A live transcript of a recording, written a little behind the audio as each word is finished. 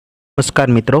नमस्कार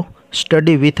मित्रों,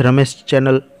 study with Ramesh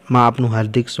channel में आपनु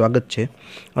हार्दिक स्वागत है।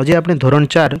 आज आपणे धोरण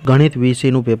 4 गणित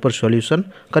विषयનું पेपर सोल्यूशन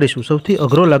करीशुं। सौथी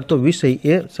अघरो लागतो विषय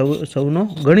ए सौनो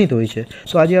गणित होय छे,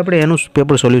 तो आज आपणे एनुं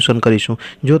पेपर सोल्यूशन करीशुं।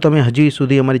 जो तमे हजी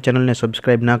सुधी अमारी चेनलने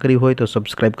सब्सक्राइब ना करी होय तो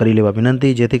सब्सक्राइब करी लेवा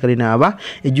विनंती, जेथी करीने आवा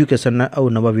एज्युकेशनना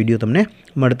अवनवा विडियो तमने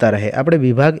मळता रहे। आपणे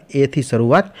विभाग ए थी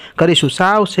शरूआत करीशुं।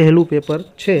 साव सहेलुं पेपर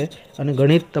छे अने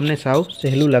गणित तमने साव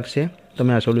सहेलुं लागशे।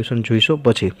 तमे आ सोल्यूशन जोईशो।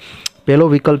 पछी पहलो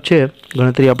विकल्प है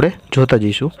गणतरी आपणे जोता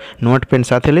जईशुं। नोट पेन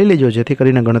साथे लई लेजो जेथी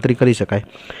करीने गणतरी करी शकाय।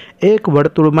 एक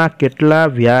वर्तुळमां केटला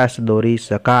व्यास दोरी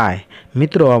शकाय?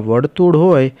 मित्रों, आ वर्तुळ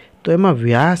होय तो एमां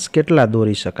व्यास केटला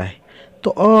दोरी शकाय? तो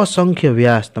असंख्य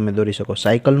व्यास तमे दोरी शको।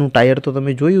 साइकलनुं टायर तो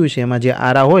तमे जोयुं छे, एमां जे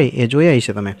आरा होय ए जोया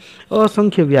हशे तमे।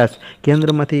 असंख्य व्यास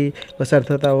केंद्रमांथी पसार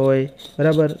थता होय,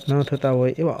 बराबर न थता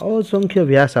होय एवा असंख्य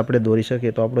व्यास आपणे दोरी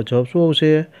शकीए। तो आपणो जवाब शुं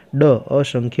आवशे? ड,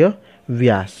 असंख्य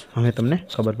व्यास। हवे तमने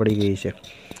खबर पड़ी गई है।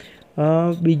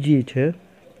 बीजी है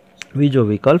बीजो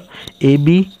विकल्प A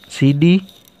B C D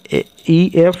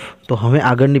E F. तो हमें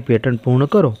आगळनी पेटर्न पूर्ण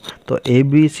करो। तो A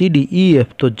B C D E F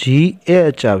तो जी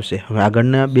एच आवशे। हवे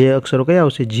आगळना बे अक्षरो कया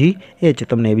आवशे? जी एच।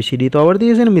 तमने ए बी सी डी तो आवड़ती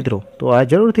हशे ने मित्रों? तो आ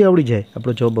जरूरथी आवड़ी जाए।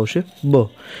 आपणो जवाब आवशे ब।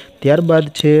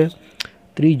 त्यारबाद छे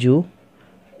त्रीजू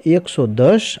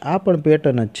 110। आ पण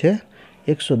पेटर्न ज छे।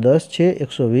 110 है,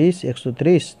 120,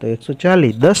 130 तो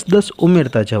 140। 10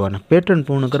 उमेरता जवाना। पेटर्न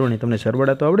पूर्ण करवानी। तमने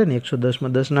सरवाड़ा तो आवड़े ने। 110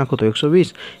 में 10 नाखो तो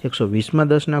 120, 120 में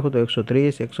 10 नाखो तो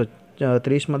 130,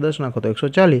 130 में 10 नाखो तो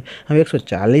 140। हम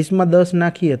 140 में 10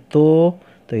 नाखीए तो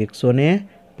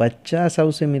 150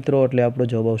 आवशे मित्रों। एटले आपणो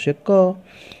जवाब आवशे क।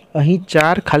 अहीं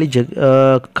 4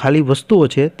 खाली वस्तुओं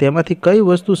है, तेमांथी कई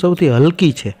वस्तु सौथी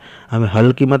हल्की है? हमें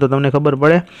हल्की में तो तमने खबर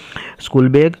पड़े, स्कूल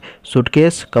बेग,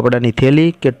 सूटकेस, कपड़ानी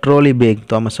थैली के ट्रॉली बेग।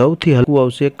 तो आमां सौथी हल्कू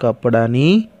आवशे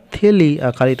कपड़ानी थैली।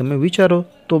 आ खाली तमे विचारो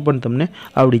तो पण तमने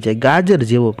आवड़ी जाए। गाजर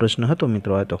जेवो प्रश्न हतो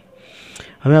मित्रों आ तो।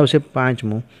 हवे आवशे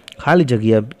 5मु। खाली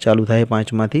जग्या चालू थाय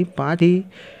 5 मांथी 5 थी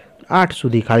 8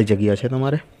 सुधी खाली जग्या छे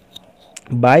तमारे।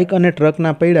 बाइक अने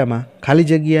ट्रकना पૈડામાં खाली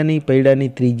जग्यानी પૈડાની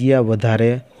त्रिज्या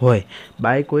વધારે હોય।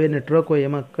 बाइक होय अने ट्रक होय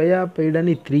एमां कया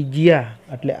પૈડાની त्रिज्या,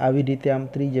 એટલે આવી રીતે આમ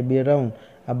ત્રિજ્યા બે રાઉન્ડ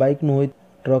આ બાઇકનું હોય,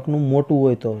 ટ્રકનું મોટું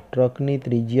હોય તો ટ્રકની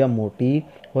ત્રિજ્યા મોટી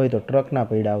હોય તો ટ્રકના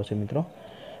પૈડા આવશે મિત્રો।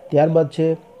 ત્યારબાદ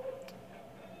છે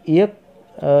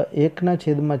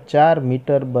 1/4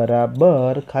 મીટર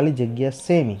બરાબર ખાલી જગ્યા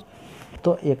સેમી।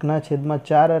 તો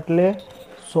 1/4 એટલે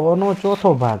 100 નો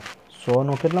ચોથો ભાગ। 100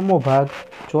 નો કેટલામો भाग?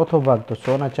 चौथो भाग। तो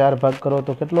 100 ना 4 भाग करो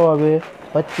तो केटलो आवे?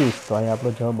 25। तो अहीं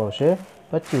आपणो जवाब आवशे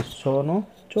 25। 100 नो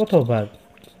चौथो भाग।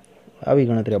 आवी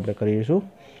गणतरी आपणे करीशुं।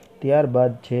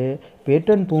 त्यारबाद छे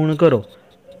पेटर्न पूर्ण करो।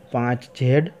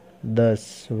 5Z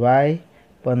 10Y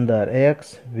 15X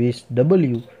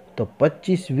 20W तो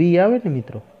 25V आवे ने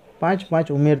मित्रों।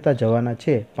 5 उमेरता जवाना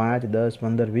छे। 5, 10,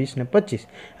 15, 20 ने 25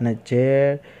 अने Z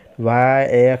Y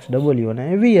X W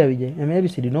અને V આવી જાય। એમ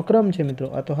ABCD નો ક્રમ છે મિત્રો।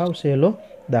 આ તો હાવ સહેલો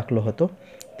દાખલો હતો।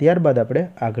 ત્યારબાદ આપણે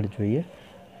આગળ જોઈએ।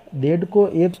 દેડકો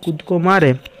એક કૂદકો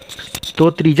મારે તો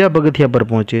ત્રીજા પગથિયા પર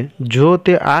પહોંચે। જો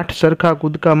તે 8 સરખા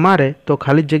કૂદકા મારે તો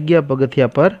ખાલી જગ્યા પગથિયા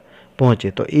પર પહોંચે।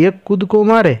 તો એક કૂદકો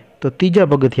મારે તો ત્રીજા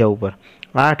પગથિયા ઉપર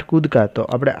 8 कूदका। तो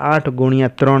आपणे 8 गुणिया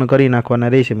 3 करी नाखवाना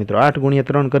रहेशे मित्रों। 8 गुणिया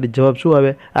 3 करी जवाब शुं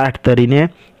आवे? 8 तरीने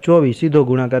 24। सीधो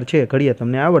गुणाकार छे। घड़िया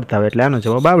तमने आवड़ता होय एटले आनो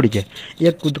जवाब आवड़ी जाय।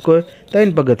 एक कूदको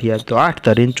 3 पगथिया तो 8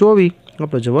 तरीने 24।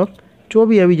 आपणो जवाब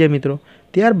 24 आवी जाय मित्रों।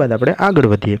 त्यारबाद आपणे आगळ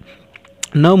वधीए।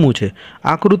 9मु छे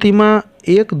आकृतिमां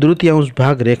 1/3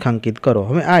 भाग रेखांकित करो।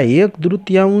 हवे आ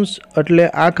 1/3 एटले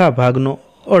आखा भागनो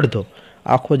अर्धो।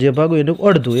 आखो जे भाग होय एनुं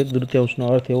अर्धुं। 1/3 नो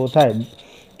अर्थ एवो थाय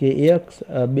कि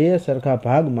बे सरखा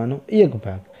भागमांनो एक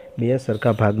भाग। बे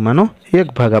सरखा भागमांनो एक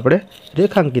भाग आपणे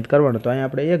रेखांकित करवानो। तो अहीं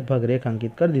आपणे एक भाग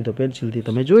रेखांकित करी दीधो। पेन्सिलथी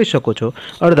तमे जोई शको छो।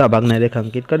 अर्धा भागने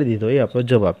रेखांकित करी दीधो। ए आपणो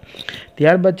जवाब।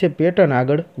 त्यारबाद छे पेटर्न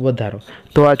आगळ વધારો।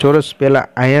 तो आ चोरस पहेला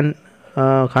आयन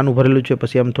खानु भरेલું છે,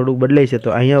 પછી આમ થોડુંક બદલાય છે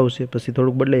તો અહીંયા આવશે, પછી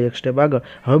થોડુંક બદલાય એક સ્ટેપ આગળ,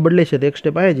 હવે બદલાય છે તો એક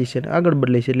સ્ટેપ અહીંયા જશે, આગળ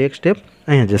બદલાય છે એટલે એક સ્ટેપ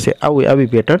અહીંયા જશે। આવી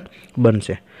પેટર્ન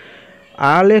બનશે।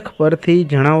 आलेख परथी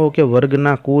जणावो के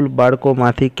वर्गना कुल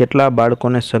बाळकोमांथी केटला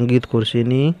बाळकोने संगीत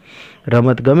खुर्शीनी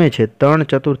रमत गमे छे?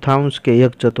 3/4 के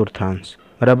 1/4?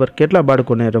 बराबर। केटला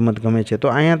बाळकोने रमत गमे छे? तो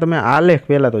अहींया तमे आलेख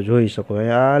पहेला तो जोई शको।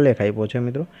 आलेख आप्यो छे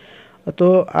मित्रों।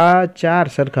 तो आ 4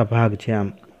 सरखा भाग छे।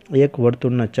 आम एक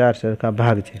वर्तुळना 4 सरखा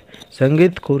भाग छे।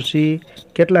 संगीत खुर्शी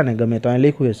केटलाने गमे? तो अहीं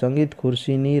लख्युं छे संगीत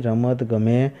खुर्शीनी रमत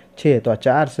गमे छे। तो आ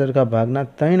 4 सरखा भागना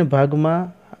 3 भागमां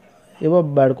एवा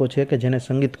बाळको छे के जेने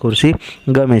संगीत खुर्शी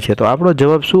गमे छे। तो आपणो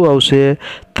जवाब शुं आवशे?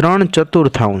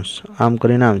 3/4। आम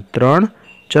करीने आम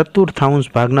ચતુર્થાંશ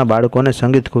ભાગના બાળકોને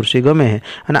સંગીત ખુરશી ગમે છે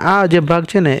અને આ જે ભાગ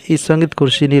છે ને એ સંગીત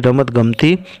ખુરશીની રમત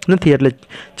ગમતી નથી, એટલે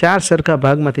 4 સરખા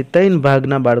ભાગમાંથી 3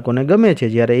 ભાગના બાળકોને ગમે છે,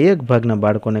 જ્યારે 1 ભાગના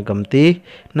બાળકોને ગમતી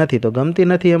નથી. તો ગમતી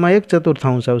નથી એમાં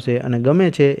 1/4 આવશે અને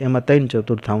ગમે છે એમાં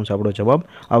 3/4 આપણો જવાબ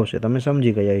આવશે. તમે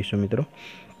સમજી ગયા હશો મિત્રો.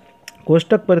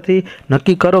 કોષ્ટક પરથી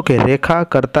નક્કી કરો કે રેખા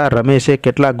કરતાં રમેશે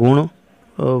કેટલા ગુણ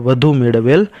વધુ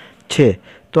મેળવેલ છે.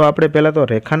 તો આપણે પહેલાં તો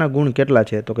રેખાના ગુણ કેટલા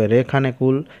છે, તો કે રેખાને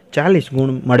કુલ 40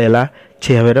 ગુણ મળેલા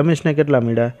છે. હવે રમેશને કેટલા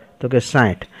મળ્યા, તો કે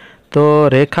 60. તો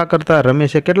રેખા કરતાં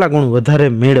રમેશે કેટલા ગુણ વધારે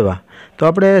મેળવા, તો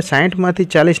આપણે 60માંથી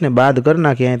 40ને બાદ કરી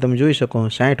નાખીએ. અહીં તમે જોઈ શકો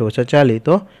 60 ઓછા 40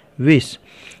 તો 20.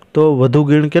 તો વધુ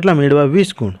ગુણ કેટલા મેળવા,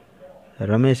 20 ગુણ.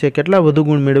 રમેશે કેટલા વધુ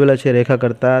ગુણ મેળવેલા છે રેખા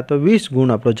કરતાં, તો 20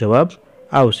 ગુણ આપણો જવાબ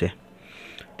આવશે.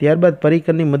 ત્યારબાદ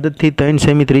પરિકરની મદદથી 3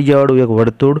 સેમી ત્રિજ્યાવાળું એક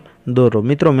વર્તુળ દોરો.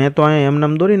 મિત્રો મેં તો અહીંયા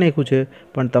એમનામ દોરી નાખ્યું છે,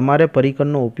 પણ તમારે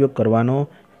પરિકરનો ઉપયોગ કરવાનો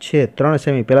છે. 3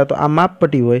 સેમી, પહેલાં તો આ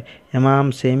માપપટ્ટી હોય એમાં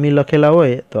આમ સેમી લખેલા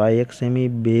હોય, તો આ 1 સેમી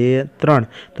 2 3,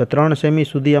 તો 3 સેમી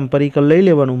સુધી આમ પરિકર લઈ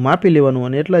લેવાનું, માપી લેવાનું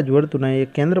અને એટલા જ વર્તુળના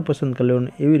એક કેન્દ્ર પસંદ કરી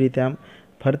લેવાનું. એવી રીતે આમ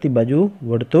ફરતી બાજુ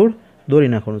વર્તુળ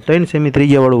દોરી નાખવાનું. 3 સેમી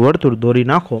ત્રિજ્યાવાળું વર્તુળ દોરી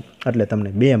નાખો એટલે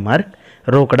તમને 2 માર્ક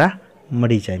રોકડા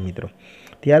મળી જાય મિત્રો.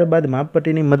 ત્યારબાદ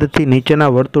માપપટ્ટીની મદદથી નીચેના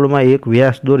વર્તુળમાં એક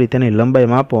વ્યાસ દોરી તેની લંબાઈ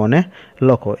માપો અને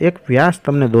લખો. એક વ્યાસ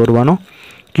તમને દોરવાનો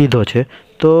કીધો છે,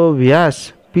 તો વ્યાસ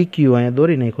PQ અહીંયા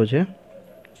દોરી નાખ્યો છે,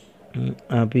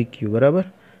 આ PQ બરાબર.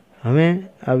 હવે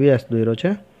આ વ્યાસ દોર્યો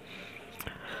છે,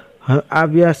 આ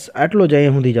વ્યાસ આટલો જ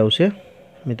અહીંયા સુધી જ આવશે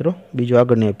મિત્રો. બીજો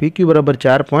આગળ નહીં. PQ બરાબર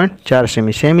 4.4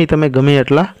 સેમી. સેમી તમે ગમે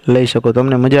એટલા લઈ શકો,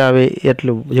 તમને મજા આવે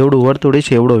એટલું. જેવડું વર્તુળ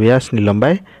છે એવડો વ્યાસની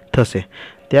લંબાઈ થશે.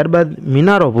 ત્યારબાદ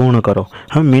મિનારો પૂર્ણ કરો.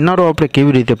 હવે મિનારો આપણે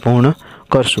કેવી રીતે પૂર્ણ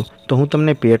કરશું, તો હું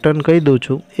તમને પેટર્ન કહી દઉં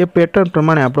છું. એ પેટર્ન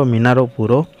પ્રમાણે આપણો મિનારો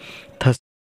પૂરો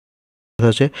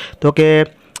થશે. તો કે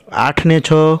 8 ને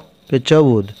 6 કે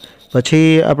 14, પછી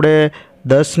આપણે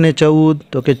 10 ને 14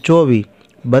 તો કે 24,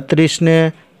 32 ને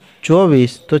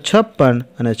 24 તો 56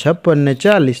 અને 56 ને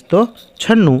 40 તો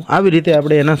 96. આવી રીતે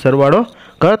આપણે એના સરવાળો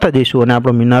કરતા જઈશું અને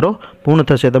આપણો મિનારો પૂર્ણ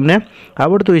થશે. તમને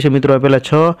આવડતું હશે મિત્રો. પહેલાં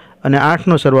 6 અને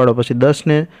 8નો સરવાળો, પછી 10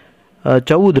 ને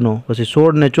 14નો, પછી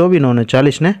 16 ને 24નો અને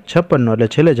 40 ને 56નો, એટલે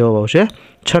છેલ્લે જવાબ આવશે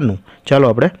 96.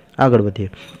 ચાલો આપણે આગળ વધીએ.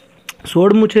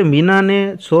 16મું છે, મીનાને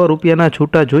 100 રૂપિયાના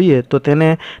છૂટા જોઈએ તો તેને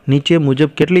નીચે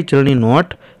મુજબ કેટલી ચલણી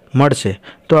નોટ મળશે.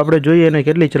 તો આપણે જોઈએ એને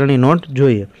કેટલી ચલણી નોટ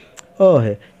જોઈએ.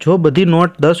 જો બધી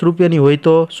નોટ 10 રૂપિયાની હોય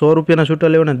તો 100 રૂપિયાના છૂટા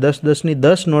લેવાના, 10 10ની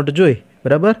 10 નોટ જોઈ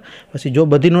બરાબર. પછી જો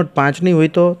બધી નોટ 5ની હોય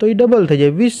તો એ ડબલ થઈ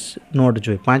જાય, 20 નોટ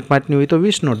જોઈ. 5 5ની હોય તો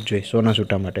 20 નોટ જોઈ સોના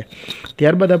છૂટા માટે.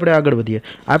 ત્યારબાદ આપણે આગળ વધીએ.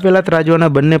 આપેલા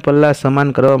ત્રાજવાના બંને પલ્લા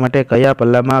સમાન કરવા માટે કયા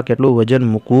પલ્લામાં કેટલું વજન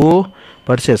મૂકવું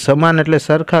પડશે. સમાન એટલે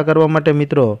સરખા કરવા માટે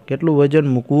મિત્રો કેટલું વજન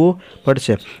મૂકવું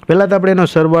પડશે. પહેલાં તો આપણે એનો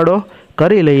સરવાળો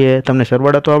કરી લઈએ. તમને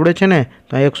સરવાળા તો આવડે છે ને,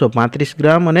 તો 135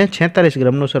 ગ્રામ અને 46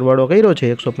 ગ્રામનો સરવાળો કર્યો છે.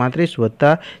 135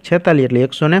 વત્તા 46 એટલે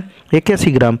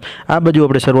 181 ગ્રામ. આ બાજુ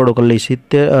આપણે સરવાળો કરી લઈએ.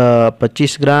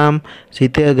 25 ગ્રામ,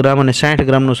 70 ગ્રામ અને 60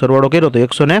 ગ્રામનો સરવાળો કર્યો તો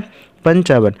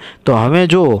 155. તો હવે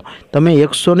જો તમે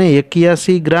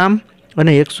 181 ગ્રામ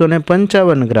અને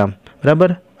 155 ગ્રામ બરાબર,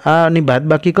 આની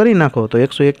બાદબાકી કરી નાખો તો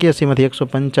 181માંથી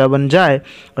 155 જાય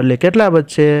એટલે કેટલા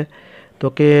બચશે, તો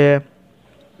કે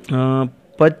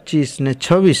 25 ને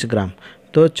 26 ગ્રામ.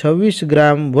 તો 26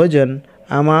 ગ્રામ વજન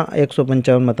આમાં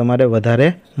 155માં તમારે વધારે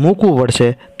મૂકવું પડશે,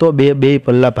 તો બે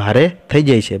પલ્લા ભારે થઈ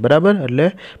જાય છે બરાબર. એટલે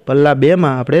પલ્લા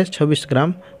 2માં આપણે 26 ગ્રામ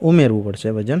ઉમેરવું પડશે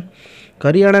વજન.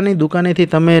 કરિયાણાની દુકાનેથી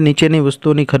તમે નીચેની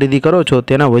વસ્તુની ખરીદી કરો છો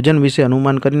તેના વજન વિશે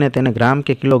અનુમાન કરીને તેને ગ્રામ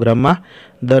કે કિલોગ્રામમાં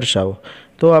દર્શાવો.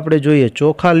 તો આપણે જોઈએ,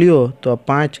 ચોખા લ્યો તો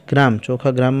 5 ગ્રામ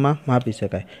ચોખા ગ્રામમાં માપી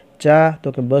શકાય. ચા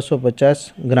તો કે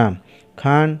 250 ગ્રામ.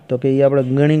 ખાંડ તો કે એ આપણે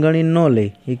ગણી ન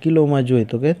લઈ, એ કિલોમાં જોઈએ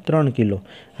તો કે 3 કિલો.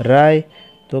 રાઈ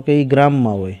તો કે એ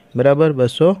ગ્રામમાં હોય બરાબર,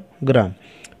 200 ગ્રામ.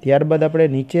 ત્યારબાદ આપણે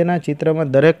નીચેના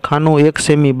ચિત્રમાં દરેક ખાનું 1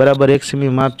 સેમી બરાબર 1 સેમી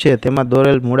માપ છે, તેમાં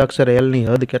દોરેલ મૂળાક્ષર એલની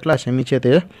હદ કેટલા સેમી છે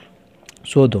તે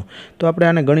શોધો. તો આપણે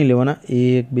આને ગણી લેવાના.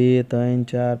 1 2 3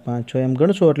 4 5 6 એમ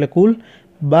ગણશો એટલે કુલ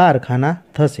 12 ખાના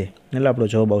થશે, એટલે આપણો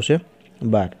જવાબ આવશે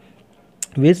 12.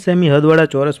 20 સેમી હદવાળા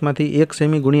ચોરસમાંથી 1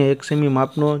 સેમી ગુણ્યા 1 સેમી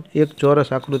માપનો એક ચોરસ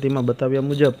આકૃતિમાં બતાવ્યા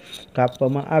મુજબ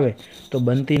કાપવામાં આવે તો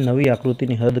બનતી નવી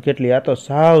આકૃતિની હદ કેટલી. આ તો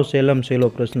સાવ સહેલો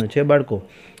પ્રશ્ન છે બાળકો,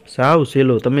 સાવ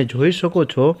સહેલો. તમે જોઈ શકો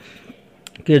છો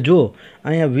કે જો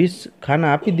અહીંયા 20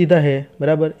 ખાના આપી દીધા છે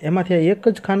બરાબર, એમાંથી આ એક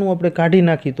જ ખાનું આપણે કાઢી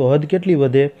નાખી તો હદ કેટલી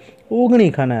વધે,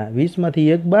 19 ખાના. 20માંથી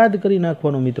 1 બાદ કરી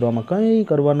નાખવાનો મિત્રો, આમાં કંઈ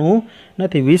કરવાનું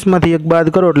નથી. 20માંથી 1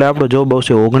 બાદ કરો એટલે આપણો જવાબ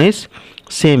આવશે 19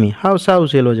 સેમી. સાવ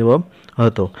સહેલો જવાબ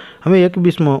હતો। હવે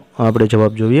 21મો આપણે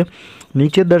જવાબ જોઈએ।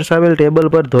 નીચે દર્શાવેલ ટેબલ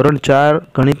પર ધોરણ 4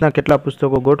 ગણિતના કેટલા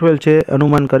પુસ્તકો ગોઠવેલ છે?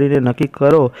 અનુમાન કરીને નક્કી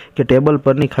કરો કે ટેબલ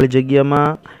પરની ખાલી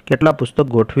જગ્યામાં કેટલા પુસ્તક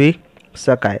ગોઠવી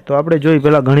શકાય। તો આપણે જોઈ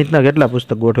પહેલાં ગણિતના કેટલા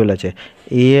પુસ્તક ગોઠવેલા છે?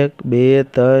 1 2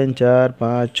 3 4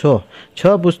 5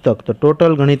 6 પુસ્તક। તો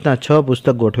ટોટલ ગણિતના 6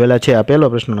 પુસ્તક ગોઠવેલા છે। આ પહેલો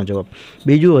પ્રશ્નનો જવાબ।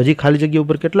 બીજું, હજી ખાલી જગ્યા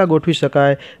ઉપર કેટલા ગોઠવી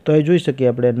શકાય? તો એ જોઈ શકીએ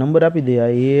આપણે, નંબર આપી દઈએ,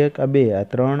 આ 1 આ 2 આ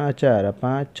 3 આ 4 આ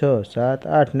 5 6 7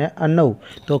 8 ને આ 9।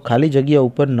 તો ખાલી જગ્યા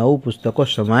ઉપર 9 પુસ્તકો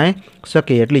સમાય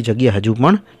શકે એટલી જગ્યા હજુ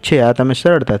પણ છે। આ તમે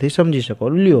સરળતાથી સમજી શકો।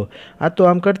 લ્યો, આ તો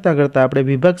આમ કરતાં કરતાં આપણે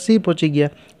વિભાગ સી પહોંચી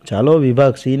ગયા। ચાલો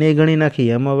વિભાગ સી ને ગણી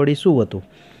નાખીએ। એમાં વળી શું હતું?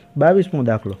 22મો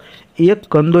દાખલો। એક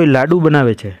કંદોય લાડુ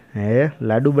બનાવે છે।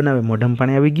 લાડુ બનાવે, મોઢામાં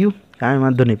પાણી આવી ગયું? કાંઈ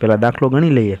વાંધો નહીં, પહેલાં દાખલો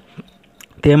ગણી લઈએ।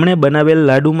 તેમણે બનાવેલ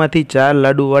લાડુમાંથી 4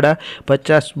 લાડુવાળા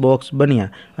 50 બોક્સ બન્યા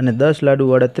અને 10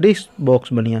 લાડુવાળા 30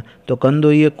 બોક્સ બન્યા। તો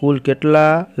કંદોઈએ કુલ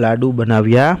કેટલા લાડુ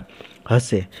બનાવ્યા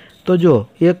હશે? તો જો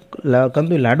એક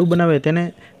કંદોય લાડુ બનાવે,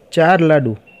 તેને 4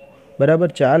 લાડુ, બરાબર,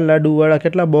 4 લાડુવાળા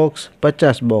કેટલા બોક્સ?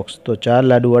 50 બોક્સ। તો 4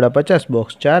 લાડુવાળા 50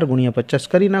 બોક્સ, 4 × 50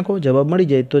 કરી નાખો, જવાબ મળી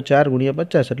જાય। તો 4 ×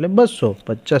 50 એટલે 200,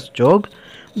 50 ચોક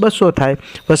 200 થાય।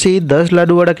 પછી 10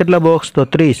 લાડુવાળા કેટલા બોક્સ? તો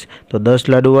 30। તો 10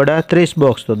 લાડુવાળા 30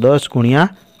 બોક્સ, તો 10 ×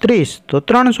 30 તો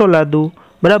 300 લાડુ,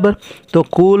 બરાબર। તો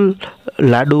કુલ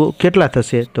લાડુ કેટલા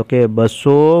થશે? તો કે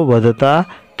 200 +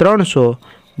 300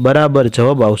 બરાબર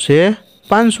જવાબ આવશે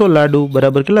 500 લાડુ,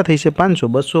 બરાબર કેટલા થઈ છે? 500,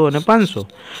 200 અને 500,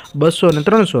 200 અને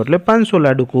 300 એટલે 500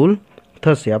 લાડુ કુલ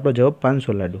થશે। આપણો જવાબ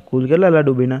 500 લાડુ। કુલ કેટલા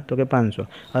લાડુ બન્યા? તો કે 500।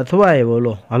 અથવા એ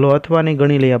બોલો, હાલો અથવાની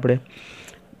ગણી લઈએ આપણે।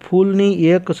 ફૂલની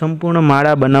એક સંપૂર્ણ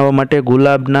માળા બનાવવા માટે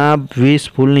ગુલાબના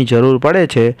 20 ફૂલની જરૂર પડે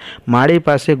છે। માળી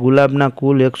પાસે ગુલાબના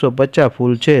કુલ 150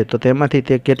 ફૂલ છે, તો તેમાંથી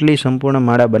તે કેટલી સંપૂર્ણ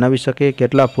માળા બનાવી શકે?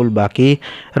 કેટલા ફૂલ બાકી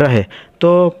રહે?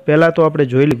 તો પહેલાં તો આપણે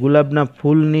જોઈ લઈએ, ગુલાબના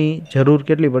ફૂલની જરૂર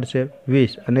કેટલી પડશે?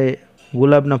 20, અને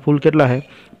ગુલાબના ફૂલ કેટલા છે?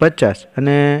 50,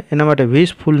 અને એના માટે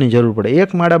 20 ફૂલની જરૂર પડે।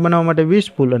 એક માળા બનાવવા માટે 20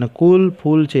 ફૂલ અને કુલ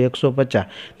ફૂલ છે 150।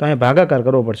 તો અહીંયા ભાગાકાર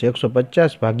કરવો પડશે,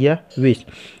 150 / 20,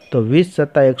 તો 20 +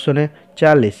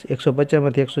 140,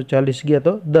 150માંથી 140 ગયા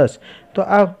તો 10। તો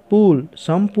આ કુલ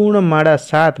સંપૂર્ણ માળા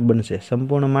 7 બનશે।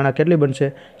 સંપૂર્ણ માળા કેટલી બનશે?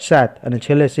 7, અને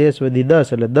છેલ્લે શેષ વધી 10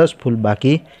 એટલે 10 ફૂલ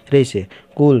બાકી રહેશે।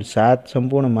 કુલ 7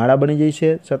 સંપૂર્ણ માળા બની જશે,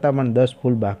 છતાં પણ 10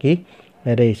 ફૂલ બાકી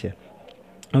રહેશે।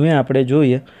 હવે આપણે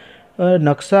જોઈએ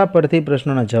નકશા પરથી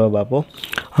પ્રશ્નોના જવાબ આપો।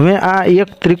 હવે આ એક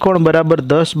ત્રિકોણ બરાબર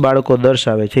 10 બાળકો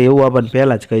દર્શાવે છે, એવું આપણને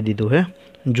પહેલાં જ કહી દીધું છે।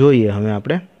 જોઈએ હવે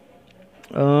આપણે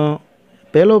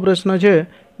પહેલો પ્રશ્ન છે,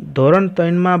 ધોરણ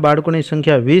 3માં બાળકોની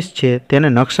સંખ્યા 20 છે, તેને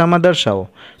નકશામાં દર્શાવો।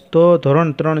 તો ધોરણ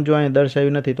 3 જો અહીંયા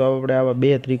દર્શાવ્યું નથી, તો આપણે આવા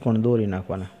 2 ત્રિકોણ દોરી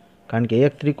નાખવાના, કારણ કે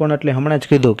એક ત્રિકોણ એટલે હમણાં જ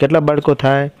કીધું કેટલા બાળકો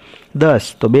થાય? 10,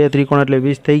 તો 2 ત્રિકોણ એટલે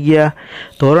 20 થઈ ગયા।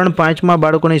 ધોરણ 5માં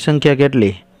બાળકોની સંખ્યા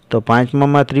કેટલી? તો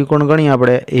 5માં ત્રિકોણ ગણી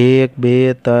આપણે, 1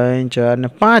 2 3 4 ને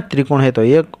 5 ત્રિકોણ છે, તો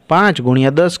 5 ×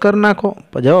 10 કરી નાખો,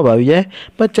 જવાબ આવી જાય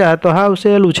 50। તો હાવ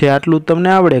સહેલું છે, આટલું તમને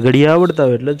આવડે, ઘડિયા આવડતા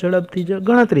હોય એટલે ઝડપથી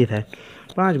ગણતરી થાય।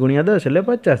 5 × 10 એટલે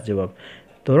 50 જવાબ।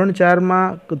 ધોરણ 4માં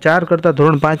 4 કરતાં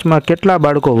ધોરણ 5માં કેટલા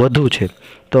બાળકો વધુ છે?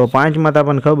 તો 5માં તો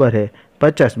આપણને ખબર છે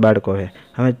 50 બાળકો છે।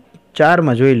 હવે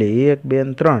 4માં જોઈ લઈએ, 1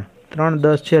 2 3, 3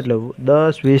 10 છે એટલે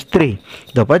 10 20 30,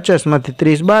 તો 50માંથી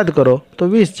 30 બાદ કરો તો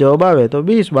 20 જવાબ આવે। તો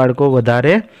 20 બાળકો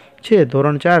વધારે છે,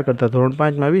 ધોરણ 4 કરતાં ધોરણ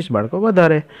 5માં 20 બાળકો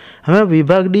વધારે। હવે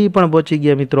વિભાગ ડી પણ પહોંચી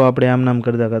ગયા મિત્રો આપણે આમ નામ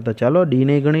કરતાં કરતાં। ચાલો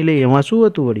ડીને ગણી લઈએ। એમાં શું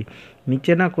હતું વળી?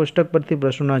 નીચેના કોષ્ટક પરથી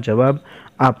પ્રશ્નોના જવાબ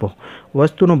આપો।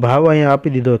 વસ્તુનો ભાવ અહીંયા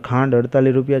આપી દીધો, ખાંડ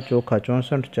 48 રૂપિયા, ચોખા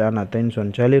 64, ચાના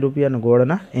 340 રૂપિયા અને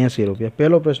ગોળના 80 રૂપિયા।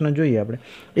 પહેલો પ્રશ્ન જોઈએ આપણે।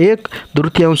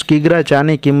 1/3 કિગ્રા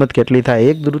ચાની કિંમત કેટલી થાય?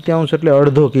 1/3 એટલે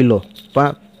અડધો કિલો,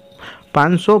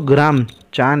 500 ગ્રામ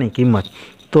ચાની કિંમત।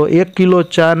 તો 1 કિલો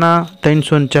ચાના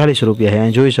 340 રૂપિયા છે,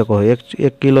 અહીં જોઈ શકો।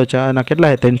 1 કિલો ચાના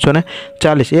કેટલા છે?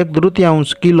 340। 1/3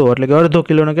 કિલો એટલે કે અડધો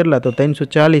કિલોના કેટલા? તો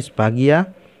 340 /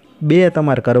 2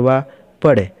 તમારે કરવા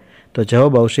પડે, તો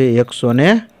જવાબ આવશે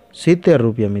 170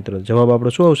 રૂપિયા મિત્રો। જવાબ આપણો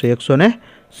શું આવશે?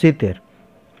 170।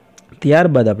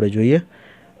 ત્યારબાદ આપણે જોઈએ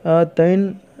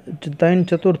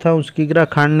 3/4 કિગ્રા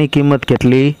ખાંડની કિંમત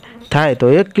કેટલી થાય? તો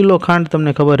 1 કિલો ખાંડ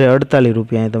તમને ખબર છે 48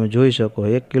 રૂપિયા, અહીં તમે જોઈ શકો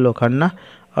 1 કિલો ખાંડના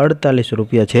 48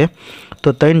 રૂપિયા છે। તો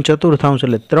 3/4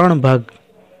 એટલે 3 ભાગ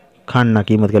ખાંડના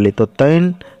કિંમત કેટલી? તો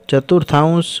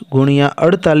 3/4 ×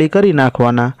 48 કરી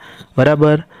નાખવાના,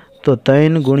 બરાબર। તો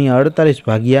 3 × 48 /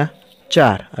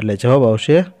 4 એટલે જવાબ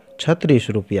આવશે 36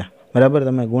 રૂપિયા, બરાબર।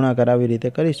 તમે ગુણાકાર આવી રીતે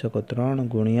કરી શકો, 3 ×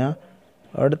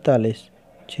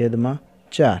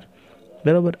 48/4,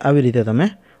 બરાબર। આવી રીતે તમે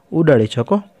ઉડાડી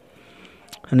શકો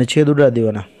અને છેદ ઉડાડી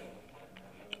દેવાના।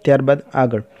 ત્યારબાદ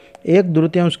આગળ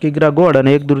 1/3 કિગ્રા ગોળ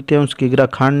અને 1/3 કિગ્રા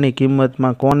ખાંડની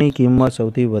કિંમતમાં કોની કિંમત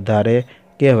સૌથી વધારે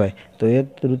કહેવાય. તો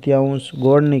 1/3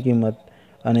 ગોળની કિંમત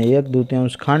અને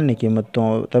 1/2 ખાંડની કિંમત. તો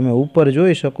તમે ઉપર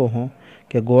જોઈ શકો છો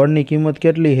કે ગોળની કિંમત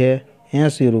કેટલી છે?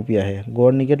 80 રૂપિયા છે.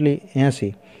 ગોળની કેટલી?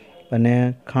 80. અને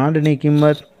ખાંડની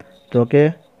કિંમત તો કે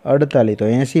 48. તો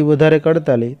 80 વધારે કે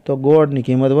 48, તો ગોળની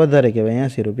કિંમત વધારે કહેવાય,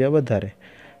 80 રૂપિયા વધારે.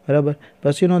 બરાબર.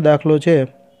 પછીનો દાખલો છે,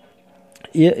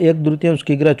 1/3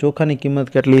 કિગ્રા ચોખાની કિંમત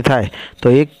કેટલી થાય? તો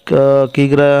 1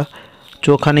 કિગ્રા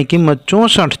ચોખાની કિંમત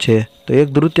 64 છે. તો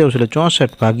 1/3 એટલે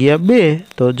 64 ભાગ્યા 2,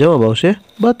 તો જવાબ આવશે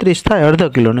 32 થાય.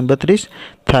 અડધા કિલોને 32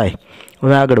 થાય.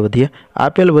 હવે આગળ વધીએ.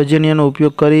 આપેલ વજનિયાનો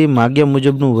ઉપયોગ કરી માગ્યા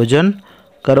મુજબનું વજન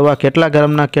કરવા કેટલા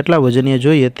ગ્રામના કેટલા વજનીય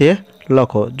જોઈએ તે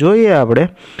લખો. જોઈએ આપણે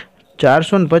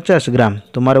 450 ગ્રામ.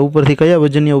 તો મારે ઉપરથી કયા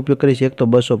વજનીય ઉપયોગ કરી છે? એક તો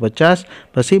 250,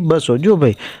 પછી 200. જો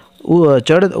ભાઈ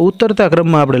ઉતરતા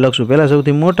ક્રમમાં આપણે લખશું. પહેલાં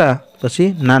સૌથી મોટા, પછી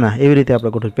નાના, એવી રીતે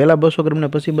આપણે ગોઠવીએ. પહેલાં 200 ગ્રામ ને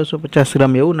પછી 250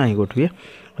 ગ્રામ, એવું નહીં ગોઠવીએ.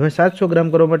 હવે 700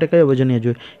 ગ્રામ કરવા માટે કયા વજનીય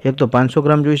જોઈએ? એક તો 500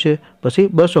 ગ્રામ જોઈશે, પછી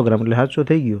 200 ગ્રામ, એટલે 700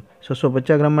 થઈ ગયું.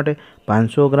 650 ગ્રામ માટે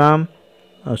 500 ગ્રામ,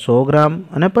 100 ગ્રામ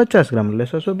અને 50 ગ્રામ, એટલે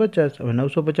 650. હવે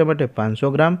 950 માટે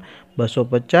 500 ગ્રામ,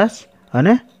 250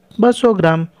 અને 200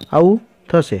 ગ્રામ, આવું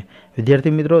થશે.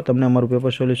 વિદ્યાર્થી મિત્રો, તમને અમારું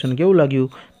પેપર સોલ્યુશન કેવું લાગ્યું?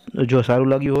 જો સારું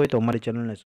લાગ્યું હોય તો અમારી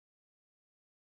ચેનલને